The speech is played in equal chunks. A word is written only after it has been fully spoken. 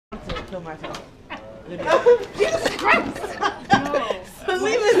kill myself. Jesus Christ! No.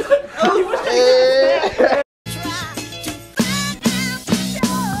 Salim is.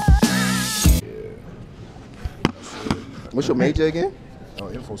 What's your major again? Oh,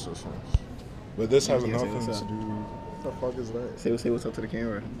 info systems. But this has nothing to do. What the fuck is that? Say what's up to the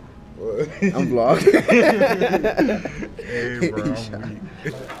camera. What? I'm vlogging. Hey, bro, I'm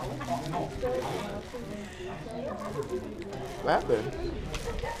weak. What happened?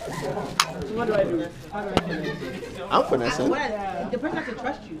 What do I do? How do I do this? I'm finessing. The person has to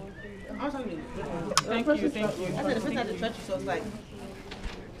trust you. I was talking to you. Thank you. I said the person has to trust you, so it's like.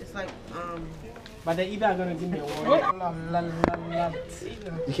 But they either are gonna give me a warning. La la la la.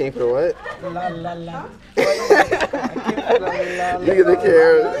 You came for the what? La la la. Look at the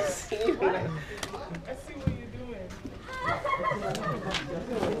cameras. I see what you're doing.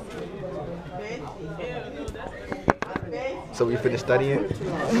 So we finished studying.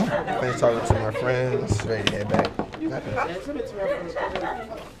 Finished talking to my friends. Ready to head back.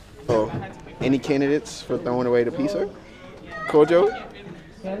 Oh, any candidates for throwing away the pizza? Kojo?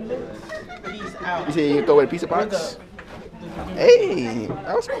 Peace out. You say you throw away the pizza box? Hey,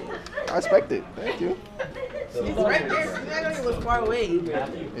 I expect it. Thank you. It's right there. It was far away.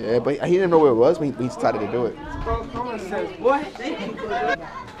 Yeah, but he didn't know where it was when he decided to do it. What? Thank you.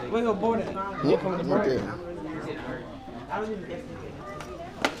 Where your board at? Okay. I was even guessing.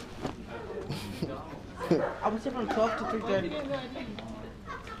 I was here from 12 to 3:30.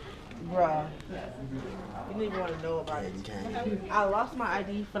 Bruh. You didn't even want to know about it. I lost my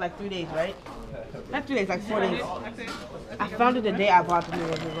ID for like 3 days, right? Not 3 days, like 4 days. I found it the day I bought the new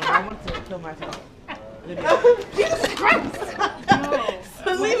one. I wanted to kill myself. Jesus Christ! No.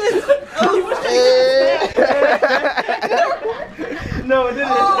 Salim is. No, it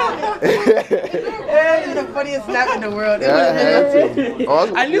didn't. It was the funniest snap in the world. I had to.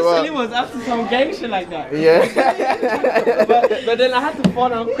 Oh, I knew Salim was up to some gang shit like that. Yeah. But then I had to fall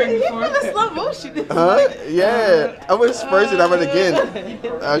down quick before. That's slow motion. Huh? Yeah. I was first and I went again.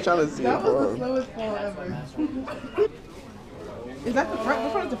 I was trying to see That it. was the slowest fall ever. Is that the front?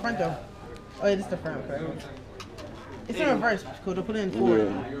 Which one is the front though? Oh, yeah, it's the front. Okay. It's in reverse. Cool, to put it in forward.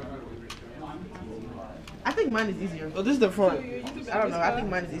 Yeah. I think mine is easier. Oh, this is the front. I don't know. I think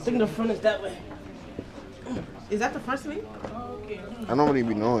mine is I easier. think the front is that way. Is that the front sleeve? I don't really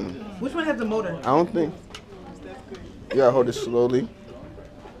be knowing. Which one has the motor? I don't think. You gotta hold it slowly.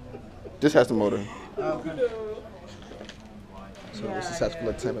 This has the motor. Oh, okay. So a successful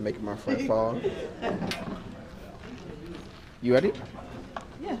attempt at making my friend fall. You ready?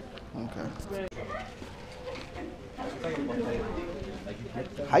 Yeah. Okay.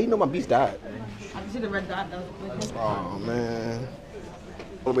 How you know my beast died? I can see the red dot. That was Oh man.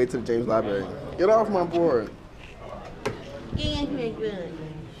 All the way to the James Library. Get off my board. So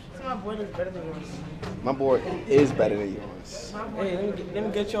my board is better than yours. My board is better than yours. Hey, let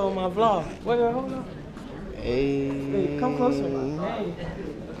me get you on my vlog. Wait, hold on. Hey. Hey, come closer. Hey.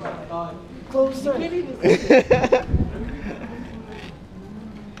 Closer.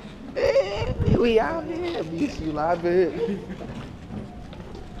 Hey, we out here. Beast, you live it.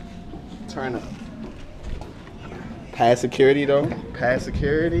 Turn up. Pass security though. Pass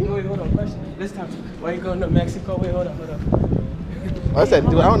security. Wait, hold on. Question. This time, why you going to Mexico? Wait, hold on. What's that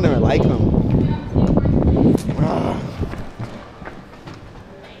dude? I don't never like him. Ah.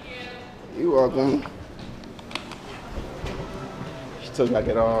 You welcome. She told me I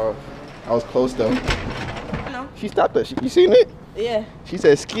get off. I was close though. No. She stopped us. You seen it? Yeah. She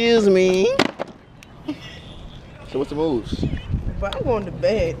said, "Excuse me." So what's the moves? But I'm going to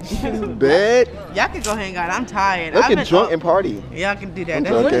bed. Bed. Y'all can go hang out. I'm tired. Let's get drunk and party. Y'all can do that. I'm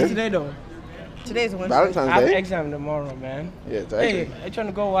That's What drunk. is today though? Today's Wednesday. Valentine's I have an Day. exam tomorrow, man. Yeah, it's Hey, actually. I'm trying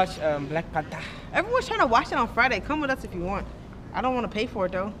to go watch Black Panther. Everyone's trying to watch it on Friday. Come with us if you want. I don't want to pay for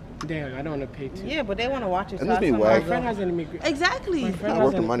it though. Damn, I don't want to pay too. Yeah, but they want to watch it. That So must be I told My whack. them, friend has an immigrant. exactly. My friend Not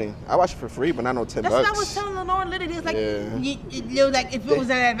worth the money. I watch it for free, but not no $10. That's what I was telling Lenore. Literally, it's like, Yeah. you know, like if it was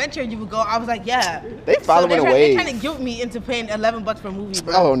an adventure, you would go. I was like, yeah. They following the They're wave. trying to guilt me into paying $11 for a movie,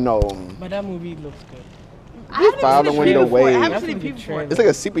 bro. Oh no. But that movie looks good. I haven't following seen the the trailer for it. I wave. haven't That's seen the what preview the for it. It's like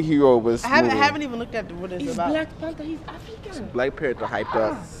a superhero was. I haven't even looked at what it's He's about. Black Panther. He's African. Black Panther hyped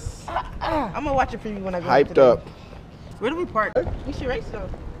up. I'm gonna watch a preview when I go. Hyped today. up. Where do we park? We should race though.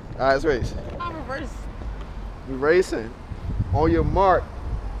 Alright, let's race. I'll reverse. We racing. On your mark.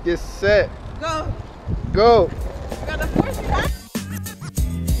 Get set. Go. Go. We got the force behind.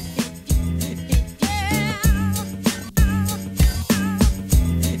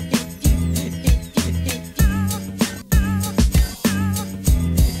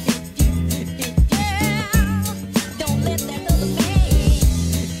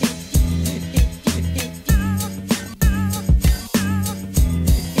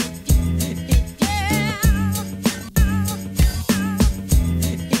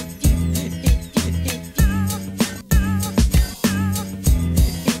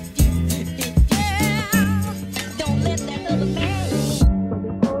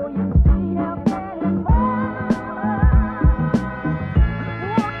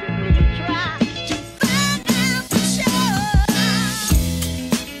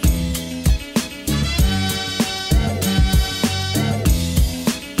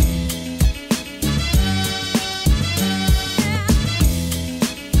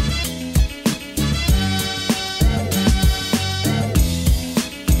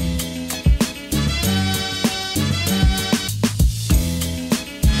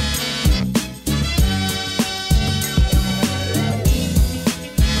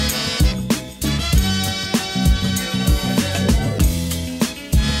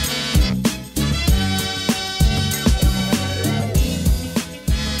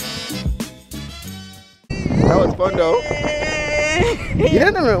 fun though. You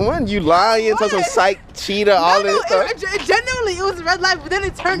didn't even win. You lying, so some psych, cheater, all this stuff. Genuinely, it was a red light, but then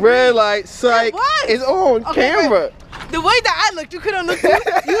it turned red light, psych. It's on camera. Wait. The way that I looked, you couldn't look.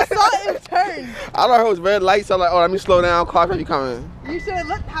 You saw it turn. I thought it was red light, so I'm like, oh, let me slow down. Car might be coming. You should have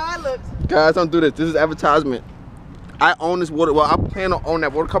looked how I looked. Guys, don't do this. This is advertisement. I own this water. Well, I plan on owning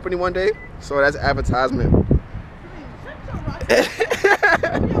that water company one day, so that's advertisement.